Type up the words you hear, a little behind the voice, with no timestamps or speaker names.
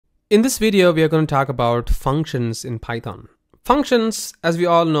In this video, we are going to talk about functions in Python. Functions, as we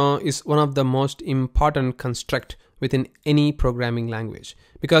all know, is one of the most important construct within any programming language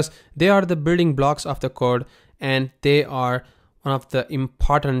because they are the building blocks of the code, and they are one of the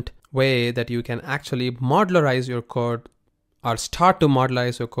important way that you can actually modularize your code or start to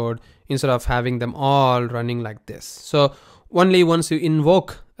modularize your code instead of having them all running like this. So only once you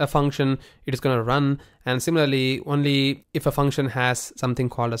invoke a function, it is going to run, and similarly only if a function has something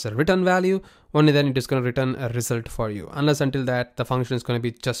called as a return value, only then it is going to return a result for you. Unless until that, the function is going to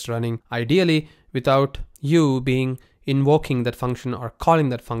be just running ideally without you being invoking that function or calling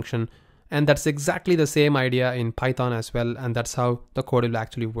that function. And that's exactly the same idea in Python as well, and that's how the code will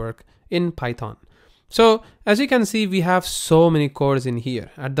actually work in Python. So as you can see, we have so many codes in here.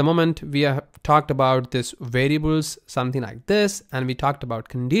 At the moment, we have talked about this variables, something like this, and we talked about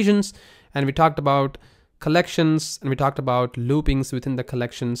conditions, and we talked about collections, and we talked about loopings within the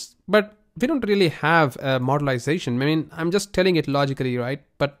collections, but we don't really have a modelization. I mean, I'm just telling it logically, right?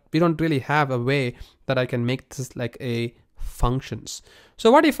 But we don't really have a way that I can make this like a functions.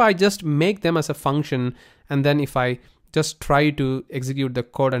 So what if I just make them as a function, and then if I just try to execute the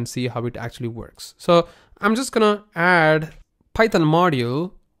code and see how it actually works. So I'm just gonna add Python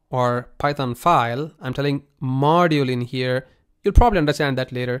module or Python file. I'm telling module in here. You'll probably understand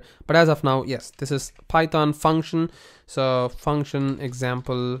that later, but as of now, yes, this is Python function. So function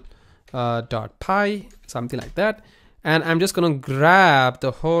example .py, something like that. And I'm just gonna grab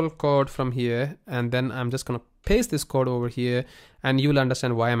the whole code from here, and then I'm just gonna paste this code over here, and you will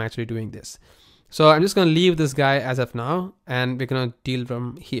understand why I'm actually doing this. So I'm just going to leave this guy as of now, and we're going to deal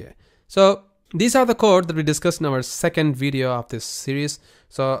from here. So these are the code that we discussed in our second video of this series.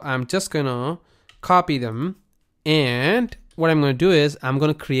 So I'm just going to copy them, and what I'm going to do is I'm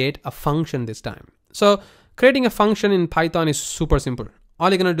going to create a function this time. So creating a function in Python is super simple. All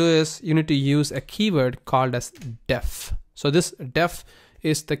you're going to do is you need to use a keyword called as def. So this def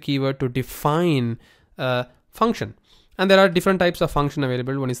is the keyword to define a function. And there are different types of function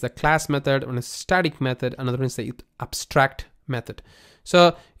available. One is the class method, one is static method, another one is the abstract method.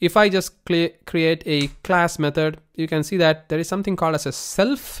 So if I just create a class method, you can see that there is something called as a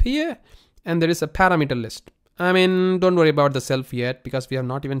self here, and there is a parameter list. I mean, don't worry about the self yet because we have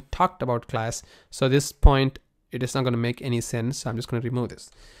not even talked about class. So this point, it is not going to make any sense. So I'm just going to remove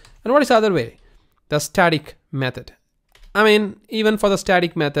this. And what is the other way? The static method. I mean, even for the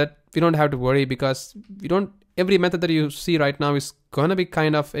static method, we don't have to worry because every method that you see right now is going to be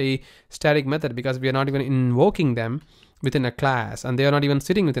kind of a static method because we are not even invoking them within a class, and they are not even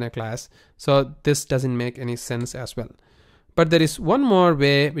sitting within a class. So this doesn't make any sense as well. But there is one more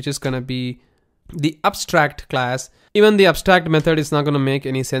way, which is going to be the abstract class. Even the abstract method is not going to make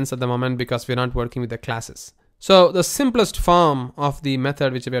any sense at the moment because we're not working with the classes. So the simplest form of the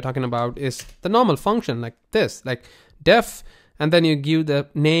method which we are talking about is the normal function like this, like def, and then you give the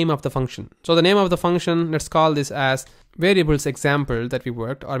name of the function. So the name of the function, let's call this as variables example that we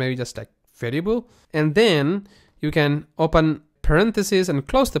worked, or maybe just like variable. And then you can open parentheses and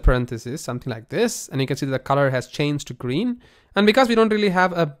close the parentheses, something like this. And you can see the color has changed to green. And because we don't really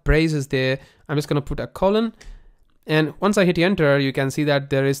have a braces there, I'm just gonna put a colon. And once I hit enter, you can see that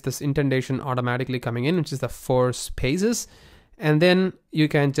there is this indentation automatically coming in, which is the 4 spaces. And then you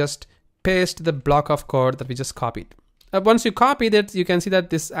can just paste the block of code that we just copied. Once you copy that, you can see that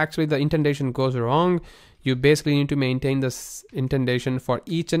this actually the indentation goes wrong. You basically need to maintain this indentation for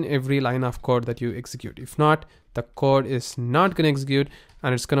each and every line of code that you execute. If not, the code is not going to execute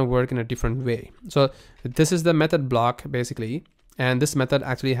and it's going to work in a different way. So this is the method block basically. And this method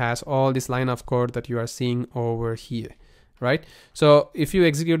actually has all this line of code that you are seeing over here, right? So if you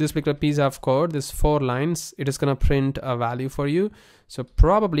execute this particular piece of code, this 4 lines, it is going to print a value for you. So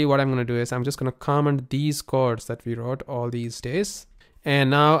probably what I'm going to do is I'm just going to comment these codes that we wrote all these days. And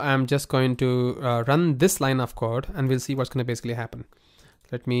now I'm just going to run this line of code, and we'll see what's going to basically happen.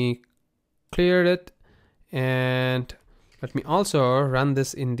 Let me clear it, and let me also run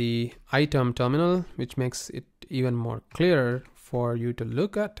this in the item terminal, which makes it even more clearer for you to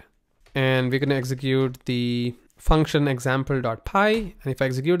look at. And we're going to execute the function example.py. And if I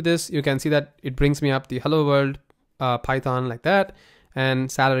execute this, you can see that it brings me up the hello world Python like that,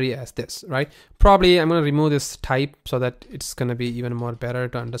 and salary as this, right? Probably I'm going to remove this type so that it's going to be even more better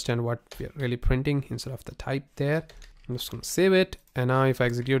to understand what we're really printing instead of the type there. I'm just going to save it. And now if I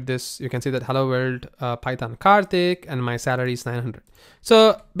execute this, you can see that hello world Python Karthik, and my salary is 900.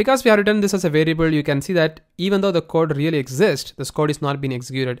 So because we have written this as a variable, you can see that even though the code really exists, this code is not being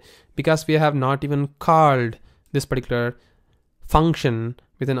executed because we have not even called this particular function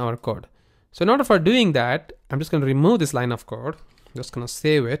within our code. So in order for doing that, I'm just going to remove this line of code. just gonna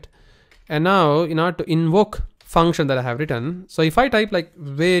save it. And now in order to invoke function that I have written, so if I type like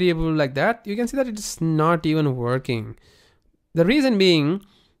variable like that, you can see that it's not even working. The reason being,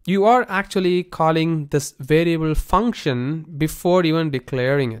 you are actually calling this variable function before even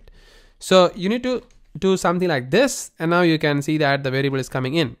declaring it. So you need to do something like this, and now you can see that the variable is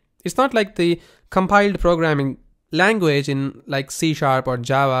coming in. It's not like the compiled programming language in like C# or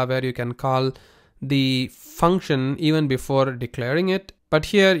Java where you can call the function even before declaring it. But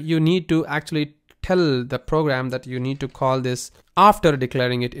here you need to actually tell the program that you need to call this after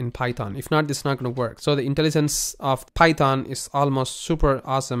declaring it in Python. If not, this is not going to work. So the intelligence of Python is almost super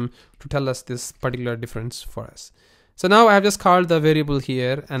awesome to tell us this particular difference for us. So now I have just called the variable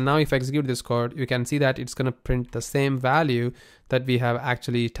here, and now if I execute this code, you can see that it's going to print the same value that we have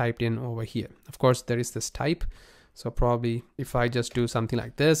actually typed in over here. Of course, there is this type. So probably if I just do something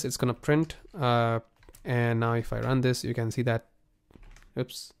like this, it's going to print. And now if I run this, you can see that,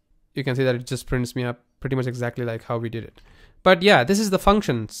 oops, you can see that it just prints me up pretty much exactly like how we did it. But yeah, this is the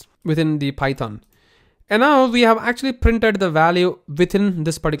functions within the Python. And now we have actually printed the value within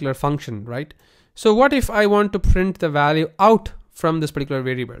this particular function, right? So what if I want to print the value out from this particular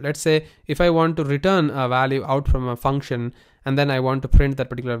variable? Let's say if I want to return a value out from a function, and then I want to print that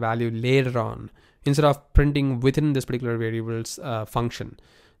particular value later on, instead of printing within this particular variable's function.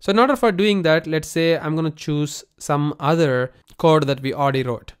 So in order for doing that, let's say I'm going to choose some other code that we already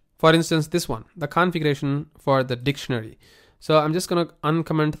wrote. For instance, this one, the configuration for the dictionary. So I'm just going to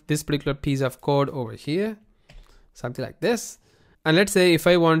uncomment this particular piece of code over here, something like this. And let's say if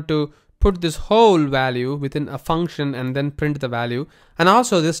I want to put this whole value within a function and then print the value. And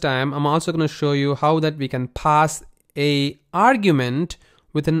also this time, I'm also going to show you how that we can pass a argument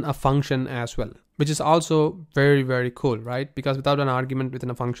within a function as well, which is also very, very cool, right? Because without an argument within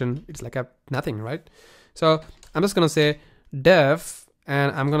a function, it's like nothing, right? So I'm just going to say def,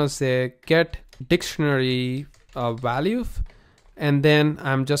 and I'm going to say get dictionary value. And then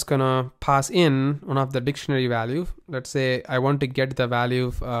I'm just going to pass in one of the dictionary value. Let's say I want to get the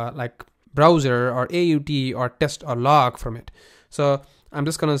value like browser or AUT or test or log from it. So I'm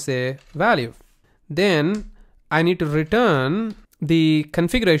just going to say value. Then I need to return the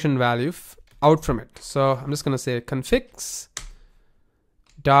configuration value out from it. So I'm just going to say configs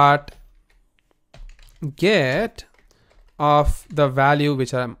dot get of the value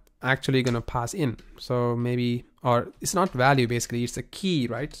which I'm actually going to pass in. So maybe, or it's not value, basically it's a key,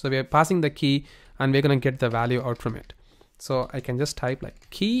 right? So we are passing the key and we're going to get the value out from it. So I can just type like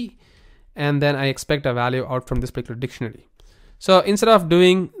key, and then I expect a value out from this particular dictionary. So instead of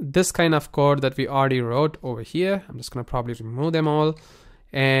doing this kind of code that we already wrote over here, I'm just going to probably remove them all.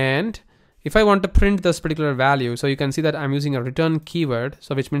 And if I want to print this particular value, so you can see that I'm using a return keyword,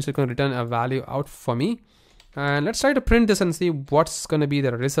 so which means it's going to return a value out for me. And let's try to print this and see what's going to be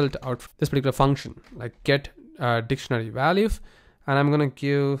the result out of this particular function, like get dictionary value. And I'm going to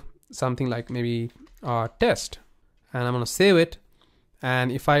give something like maybe test, and I'm going to save it.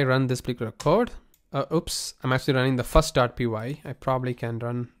 And if I run this particular code, oops, I'm actually running the first.py. I probably can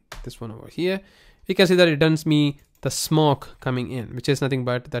run this one over here. You can see that it returns me the smoke coming in, which is nothing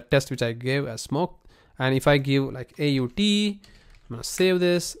but the test which I gave as smoke. And if I give like AUT, I'm going to save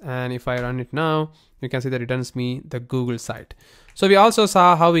this. And if I run it now, you can see that it returns me the Google site. So we also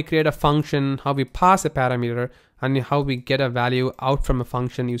saw how we create a function, how we pass a parameter, and how we get a value out from a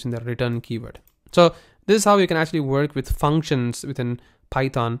function using the return keyword. So this is how you can actually work with functions within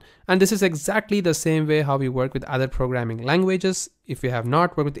Python. And this is exactly the same way how we work with other programming languages. If you have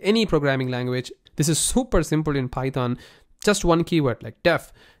not worked with any programming language, this is super simple in Python. Just one keyword like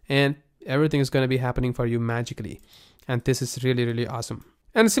def, and everything is going to be happening for you magically. And this is really, really awesome.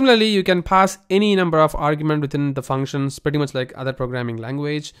 And similarly, you can pass any number of arguments within the functions, pretty much like other programming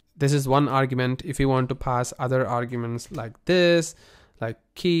language. This is one argument. If you want to pass other arguments like this, like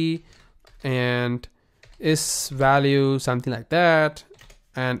key and is value, something like that.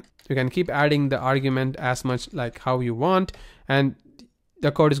 And you can keep adding the argument as much like how you want. And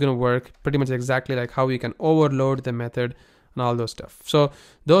the code is going to work pretty much exactly like how you can overload the method and all those stuff. So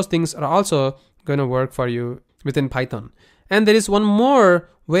those things are also going to work for you within Python. And there is one more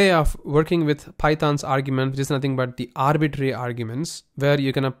way of working with Python's argument, which is nothing but the arbitrary arguments, where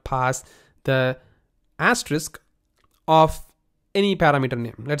you're going to pass the asterisk of any parameter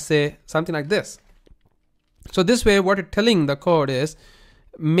name. Let's say something like this. So this way, what you're telling the code is,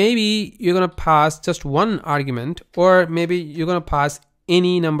 maybe you're going to pass just one argument, or maybe you're going to pass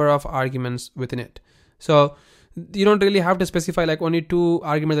any number of arguments within it. So you don't really have to specify like only 2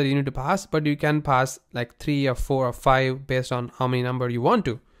 arguments that you need to pass, but you can pass like 3 or 4 or 5 based on how many number you want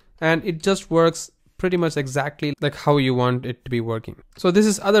to. And it just works pretty much exactly like how you want it to be working. So this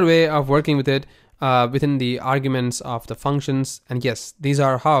is other way of working with it within the arguments of the functions. And yes, these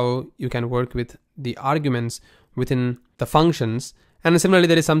are how you can work with the arguments within the functions. And similarly,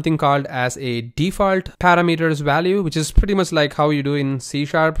 there is something called as a default parameters value, which is pretty much like how you do in C#,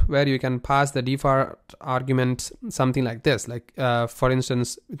 where you can pass the default argument something like this. Like for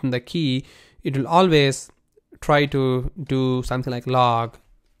instance, within the key, it will always try to do something like log,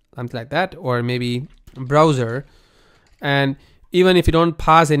 something like that, or maybe browser. And even if you don't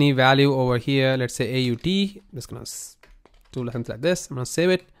pass any value over here, let's say AUT, I'm just gonna do something like this. I'm gonna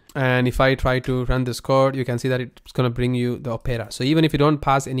save it. And if I try to run this code, you can see that it's going to bring you the Opera. So even if you don't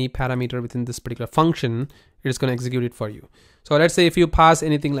pass any parameter within this particular function, it's going to execute it for you. So let's say if you pass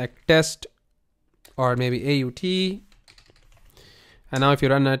anything like test or maybe AUT, and now if you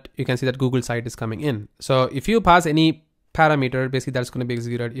run it, you can see that Google site is coming in. So if you pass any parameter, basically that's going to be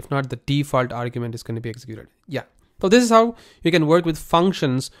executed. If not, the default argument is going to be executed. Yeah. So this is how you can work with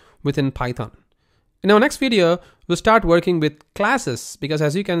functions within Python. In our next video, we'll start working with classes, because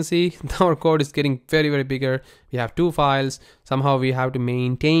as you can see, our code is getting very, very bigger. We have 2 files. Somehow we have to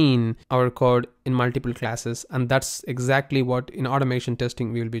maintain our code in multiple classes. And that's exactly what in automation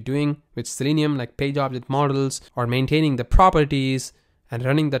testing we will be doing with Selenium, like page object models, or maintaining the properties and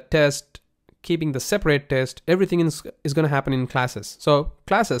running the test, keeping the separate test. Everything is going to happen in classes. So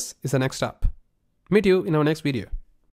classes is the next step. Meet you in our next video.